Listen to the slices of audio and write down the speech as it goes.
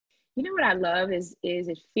You know what I love is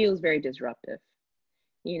it feels very disruptive.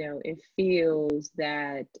 It feels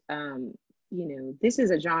that this is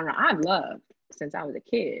a genre I've loved since I was a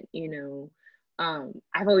kid.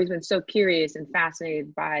 I've always been so curious and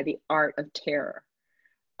fascinated by the art of terror.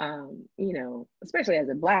 Especially as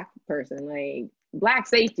a Black person, like Black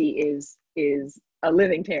safety is a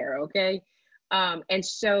living terror, okay? And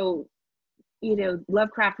so,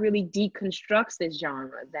 Lovecraft really deconstructs this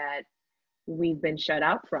genre that we've been shut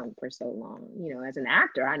out from for so long. As an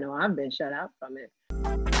actor, I know I've been shut out from it.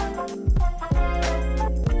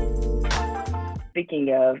 Speaking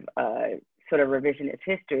of sort of revisionist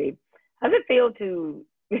history, how does it feel to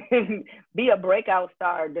be a breakout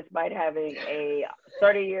star despite having a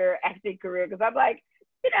 30-year acting career? Because I'm like,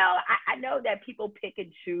 I know that people pick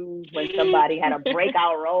and choose when somebody had a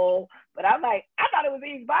breakout role, but I'm like, I thought it was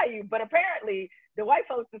East Bayou, but apparently the white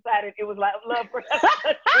folks decided it was like Lovecraft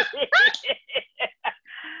Country.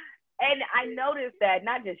 And I noticed that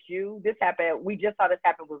not just you, this happened, we just saw this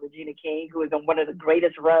happen with Regina King, who is on one of the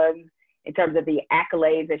greatest runs in terms of the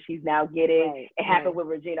accolades that she's now getting. Right, it happened with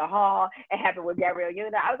Regina Hall. It happened with Gabrielle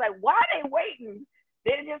Union. I was like, why are they waiting?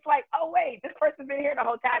 They're just like, oh, wait, this person's been here the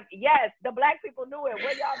whole time. Yes, the Black people knew it.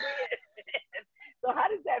 What y'all did? So how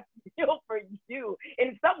does that feel for you?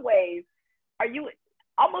 In some ways, are you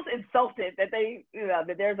almost insulted that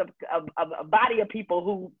that there's a body of people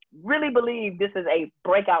who really believe this is a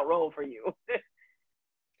breakout role for you?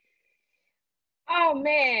 Oh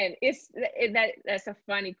man, that's a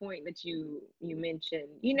funny point that you mentioned.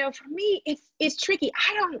 For me, it's tricky.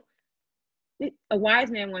 A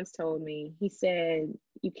wise man once told me, he said,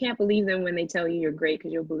 you can't believe them when they tell you you're great,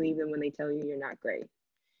 because you'll believe them when they tell you you're not great.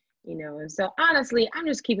 And so honestly, I'm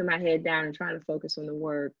just keeping my head down and trying to focus on the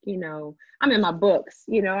work. I'm in my books,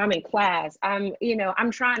 I'm in class. I'm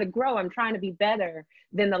trying to grow. I'm trying to be better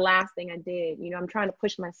than the last thing I did. I'm trying to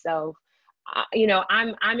push myself.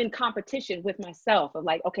 I'm in competition with myself of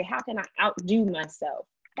like, okay, how can I outdo myself?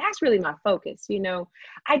 That's really my focus.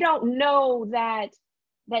 I don't know that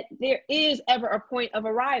there is ever a point of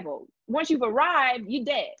arrival. Once you've arrived, you're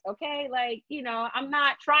dead. Okay. Like, I'm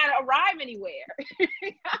not trying to arrive anywhere.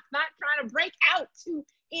 I'm not trying to break out to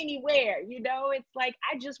anywhere. It's like,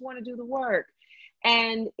 I just want to do the work.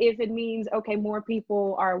 And if it means, okay, more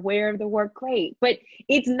people are aware of the work, great. But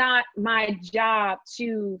it's not my job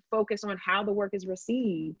to focus on how the work is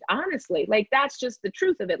received, honestly. Like, that's just the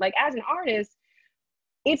truth of it. Like, as an artist,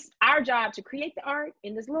 it's our job to create the art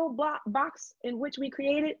in this little box in which we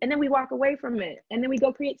create it, and then we walk away from it, and then we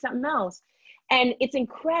go create something else. And it's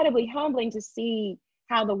incredibly humbling to see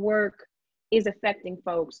how the work is affecting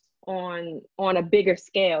folks on a bigger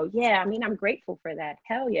scale. Yeah, I mean, I'm grateful for that.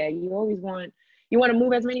 Hell yeah, you always want to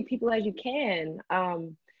move as many people as you can,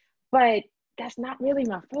 but that's not really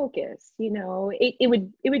my focus. It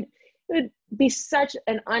would be such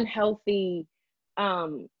an unhealthy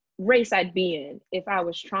race I'd be in if I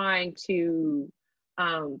was trying to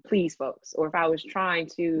please folks, or if I was trying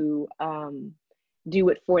to do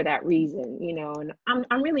it for that reason, and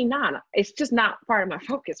I'm really not. It's just not part of my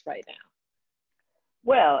focus right now.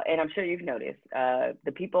 Well, and I'm sure you've noticed,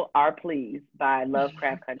 the people are pleased by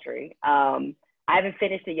Lovecraft Country. I haven't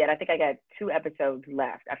finished it yet. I think I got 2 episodes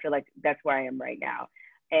left. I feel like that's where I am right now.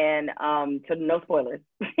 And so no spoilers.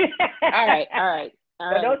 All right.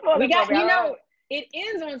 So no spoilers. We got, it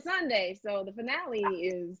ends on Sunday, so the finale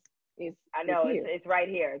is I know it's right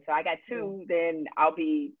here. So I got 2, then I'll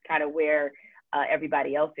be kind of where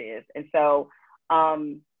everybody else is. And so,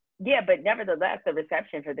 but nevertheless, the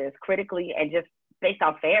reception for this critically and just based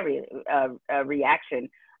on fan reaction,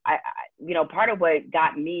 I part of what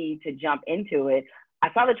got me to jump into it,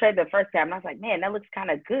 I saw the trailer the first time and I was like, man, that looks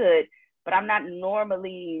kind of good, but I'm not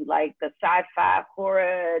normally like the sci-fi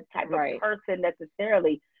horror type of person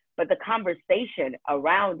necessarily, but the conversation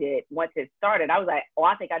around it, once it started, I was like, oh,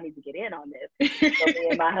 I think I need to get in on this. So me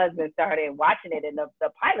and my husband started watching it, and the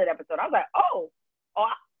pilot episode, I was like, oh,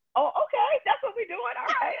 okay, that's what we're doing.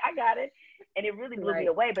 All right, I got it. And it really blew me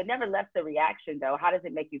away, but never left the reaction though. How does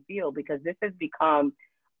it make you feel? Because this has become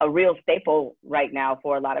a real staple right now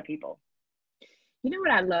for a lot of people.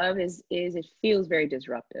 What I love is it feels very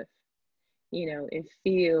disruptive. It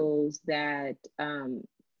feels that,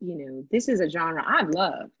 this is a genre I've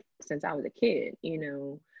loved since I was a kid.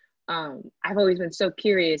 I've always been so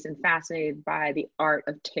curious and fascinated by the art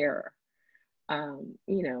of terror.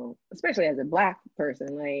 Especially as a Black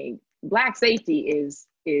person, like Black safety is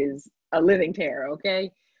a living terror.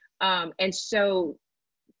 Okay. And so,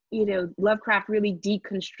 Lovecraft really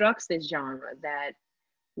deconstructs this genre that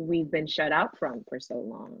we've been shut out from for so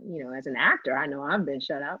long. As an actor, I know I've been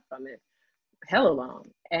shut out from it hella long.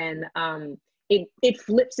 And it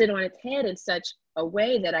flips it on its head in such a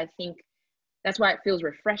way that I think that's why it feels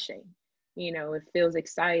refreshing. You know, it feels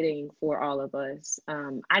exciting for all of us.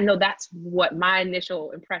 I know that's what my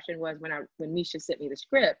initial impression was when Misha sent me the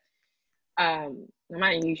script.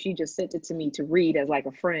 Mind you, she just sent it to me to read as like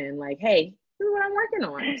a friend, like, hey, this is what I'm working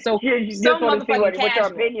on. So you so just want to see what your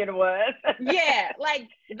casual. opinion was. Yeah, like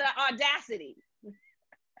the audacity.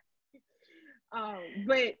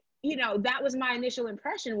 But you know, that was my initial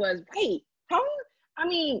impression was, wait, huh? I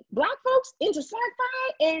mean, Black folks into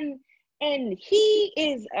sci-fi, and he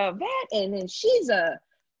is a vet, and then she's an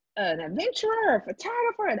adventurer, a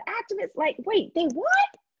photographer, an activist. Like, wait, they what?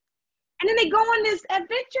 And then they go on this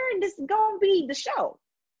adventure, and this is gonna be the show.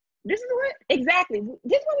 This is what exactly.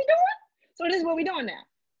 This is what we doing. So this is what we doing now.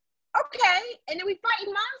 Okay, and then we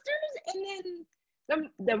fighting monsters, and then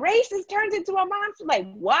the racist turns into a monster. Like,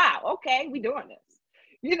 wow, okay, we doing this.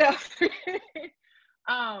 You know.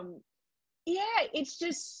 Yeah, it's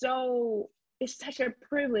just it's such a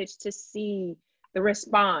privilege to see the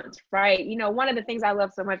response, right? You know, one of the things I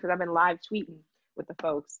love so much, because I've been live tweeting with the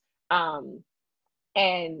folks,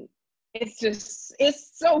 and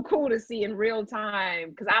it's so cool to see in real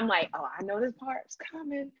time, because I'm like, oh, I know this part's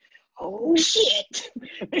coming. Oh shit,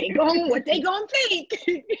 what they gonna think?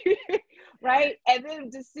 Right? And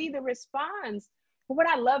then to see the response. But what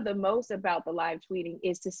I love the most about the live tweeting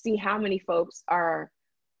is to see how many folks are,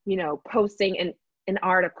 you know, posting an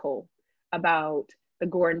article about the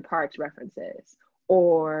Gordon Parks references,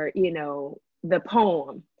 or, you know, the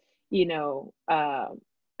poem, you know, I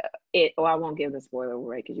won't give the spoiler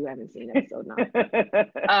away because you haven't seen episode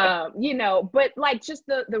 9. You know, but like just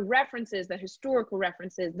the references, the historical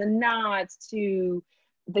references, the nods to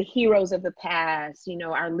the heroes of the past, you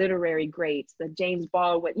know, our literary greats, the James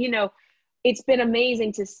Baldwin, you know, it's been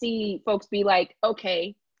amazing to see folks be like,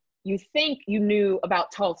 okay, you think you knew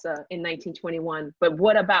about Tulsa in 1921, but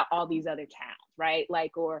what about all these other towns, right?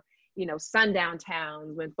 Like, or, you know, sundown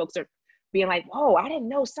towns, when folks are being like, whoa, I didn't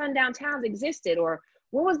know sundown towns existed, or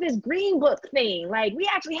what was this Green Book thing? Like, we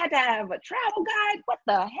actually had to have a travel guide. What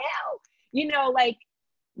the hell? You know, like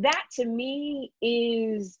that to me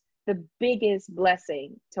is the biggest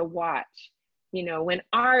blessing to watch. You know, when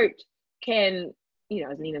art can, you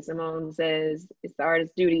know, as Nina Simone says, it's the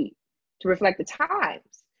artist's duty to reflect the times.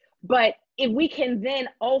 But if we can then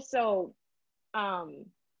also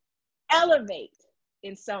elevate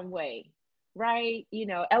in some way, right? You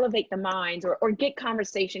know, elevate the minds, or get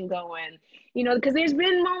conversation going, you know, because there's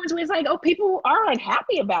been moments where it's like, oh, people are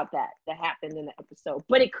unhappy about that happened in the episode,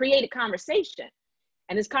 but it created conversation,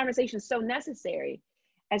 and this conversation is so necessary.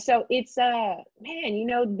 And so it's man, you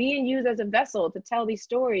know, being used as a vessel to tell these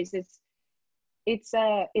stories, it's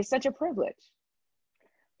such a privilege.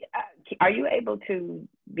 Are you able to,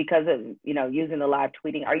 because of, you know, using the live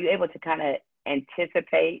tweeting, are you able to kind of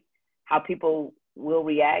anticipate how people will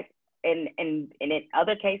react? And in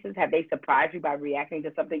other cases, have they surprised you by reacting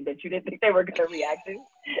to something that you didn't think they were going to react to?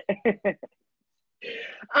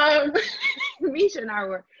 Misha and I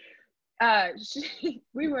were,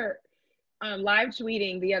 we were live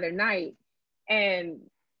tweeting the other night, and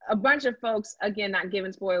a bunch of folks, again, not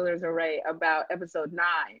giving spoilers already about episode 9,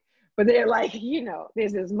 but they're like, you know,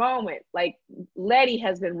 there's this moment, like Letty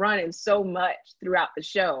has been running so much throughout the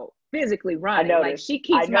show, physically running. Like she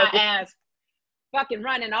keeps my ass fucking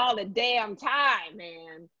running all the damn time,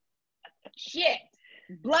 man. Shit.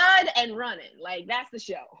 Blood and running. Like that's the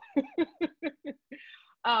show.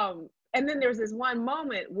 And then there's this one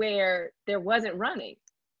moment where there wasn't running.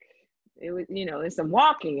 It was, you know, there's some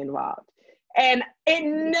walking involved. And it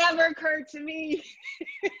never occurred to me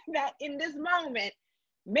that in this moment,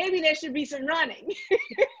 maybe there should be some running.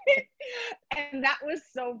 And that was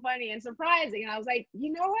so funny and surprising. And I was like,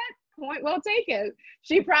 you know what? Point well taken.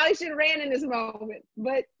 She probably should have ran in this moment,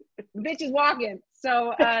 but bitch is walking.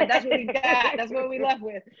 So that's what we got. That's what we left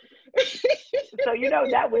with. So, you know,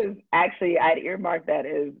 that was actually, I'd earmarked that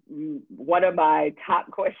as one of my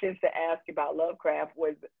top questions to ask about Lovecraft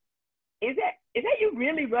was, is that you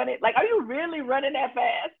really running? Like, are you really running that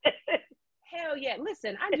fast? Hell yeah.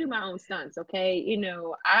 Listen, I do my own stunts, okay? You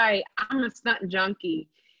know, I'm a stunt junkie.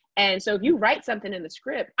 And so if you write something in the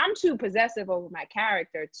script, I'm too possessive over my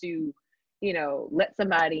character to, you know, let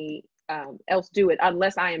somebody else do it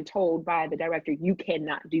unless I am told by the director, you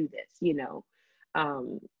cannot do this, you know,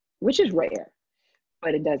 which is rare,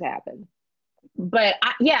 but it does happen. But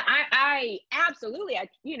I absolutely,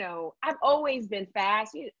 you know, I've always been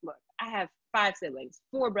fast. Look, I have 5 siblings,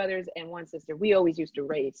 4 brothers and 1 sister. We always used to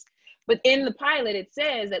race. But in the pilot, it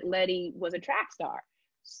says that Letty was a track star.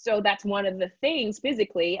 So that's one of the things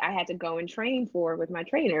physically I had to go and train for with my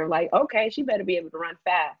trainer. Like, okay, she better be able to run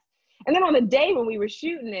fast. And then on the day when we were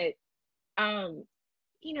shooting it,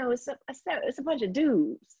 you know, it's a bunch of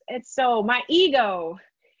dudes. And so my ego,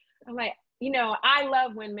 I'm like, you know, I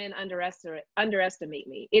love when men underestimate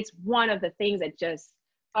me. It's one of the things that just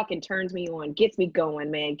fucking turns me on, gets me going,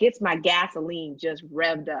 man, gets my gasoline just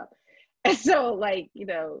revved up. And so, like, you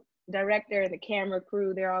know, director and the camera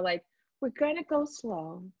crew, they're all like, we're gonna go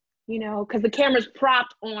slow, you know, because the camera's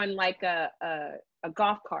propped on like a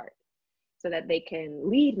golf cart so that they can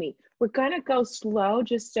lead me. We're gonna go slow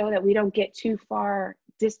just so that we don't get too far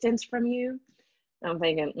distance from you. I'm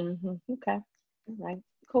thinking, okay, all right,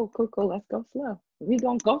 cool. Let's go slow. We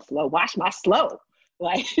gonna go slow. Watch my slow.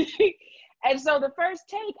 Like, and so the first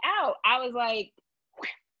take out, I was like,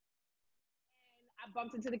 and I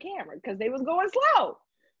bumped into the camera because they was going slow.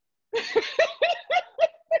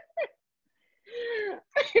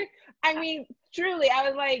 I mean, truly, I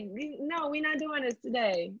was like, no, we're not doing this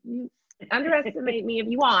today. You underestimate me if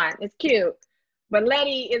you want. It's cute. But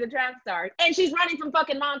Letty is a track star. And she's running from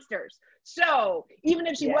fucking monsters. So even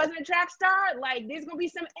if she wasn't a track star, like, there's going to be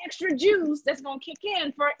some extra juice that's going to kick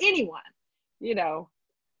in for anyone, you know.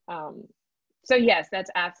 So yes, that's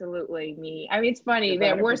absolutely me. I mean, it's funny.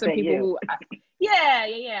 There were some people who,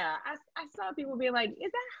 I saw people being like,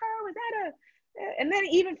 is that her? Was that a... And then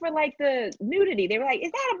even for like the nudity, they were like, is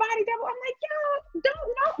that a body double? I'm like,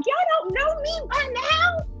 y'all don't know me by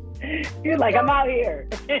now. You're like, I'm out here.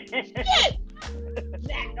 Shit.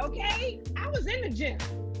 That, okay? I was in the gym.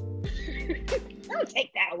 Don't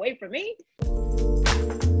take that away from me.